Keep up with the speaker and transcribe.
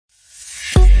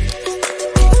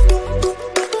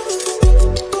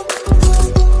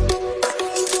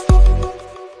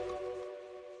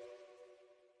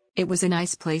It was a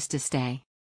nice place to stay.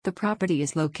 The property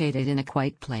is located in a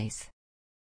quiet place.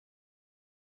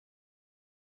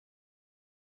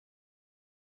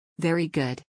 Very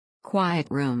good. Quiet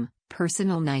room,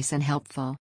 personal, nice and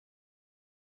helpful.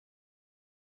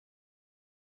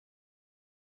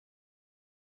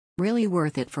 Really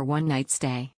worth it for one night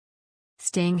stay.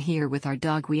 Staying here with our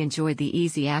dog, we enjoyed the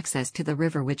easy access to the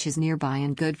river, which is nearby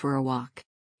and good for a walk.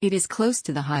 It is close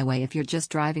to the highway if you're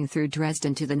just driving through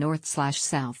Dresden to the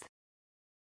north/south.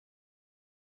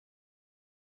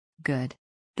 Good.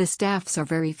 The staffs are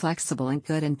very flexible and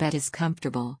good, and bed is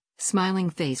comfortable. Smiling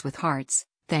face with hearts,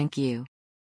 thank you.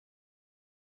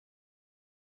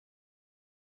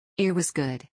 Air was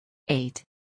good.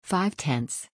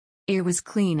 8.5. Air was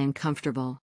clean and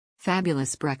comfortable.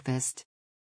 Fabulous breakfast.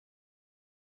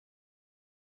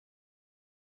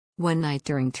 One night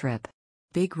during trip.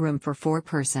 Big room for 4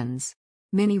 persons.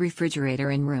 Mini refrigerator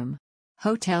in room.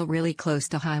 Hotel really close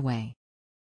to highway.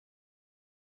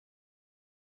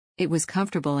 It was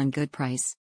comfortable and good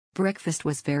price. Breakfast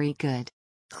was very good.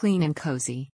 Clean and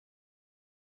cozy.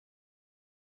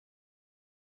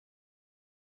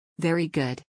 Very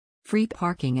good. Free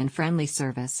parking and friendly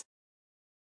service.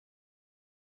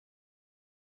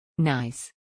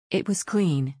 Nice. It was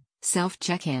clean,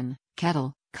 self-check-in,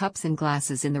 kettle, cups and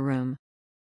glasses in the room.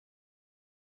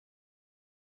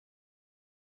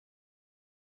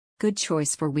 Good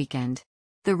choice for weekend.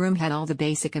 The room had all the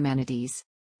basic amenities.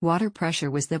 Water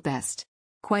pressure was the best.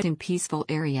 Quiet and peaceful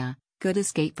area, good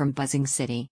escape from buzzing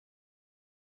city.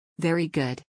 Very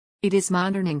good. It is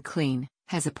modern and clean,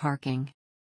 has a parking.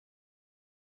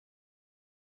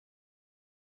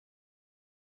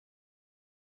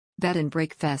 Bed and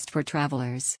breakfast for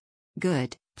travelers.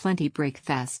 Good, plenty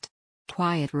breakfast.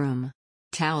 Quiet room.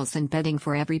 Towels and bedding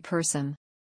for every person.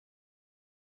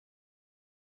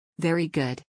 Very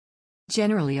good.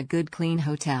 Generally a good clean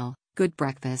hotel, good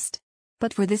breakfast.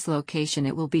 But for this location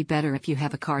it will be better if you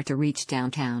have a car to reach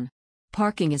downtown.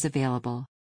 Parking is available.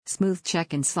 Smooth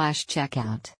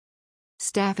check-in/checkout.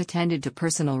 Staff attended to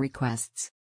personal requests.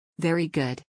 Very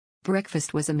good.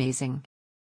 Breakfast was amazing.